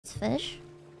fish.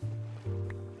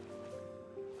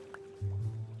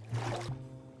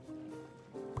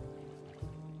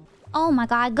 Oh my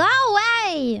god, go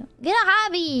away! Get a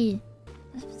hobby!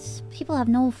 People have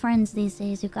no friends these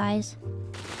days, you guys.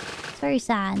 It's very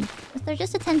sad. They're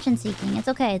just attention seeking. It's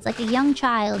okay. It's like a young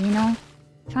child, you know?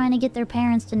 Trying to get their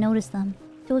parents to notice them.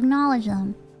 To acknowledge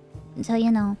them. Until,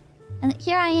 you know. And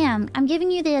here I am. I'm giving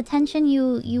you the attention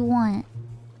you want.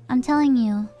 I'm telling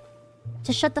you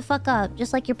to shut the fuck up,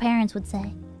 just like your parents would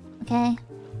say. Okay?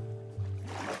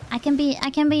 I can be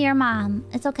your mom.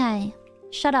 It's okay.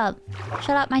 Shut up.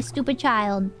 Shut up, my stupid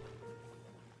child.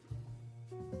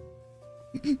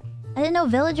 I didn't know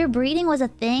villager breeding was a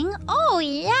thing. Oh,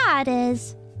 yeah, it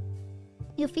is.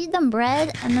 You feed them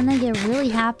bread, and then they get really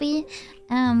happy.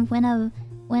 When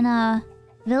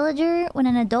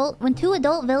two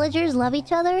adult villagers love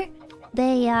each other,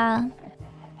 they have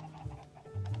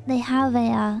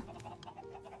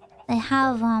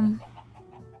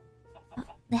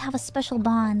a special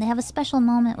bond. They have a special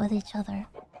moment with each other.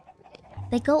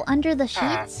 They go under the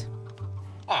sheets,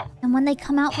 and when they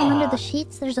come out from under the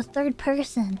sheets, there's a third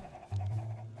person.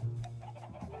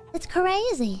 It's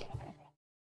crazy.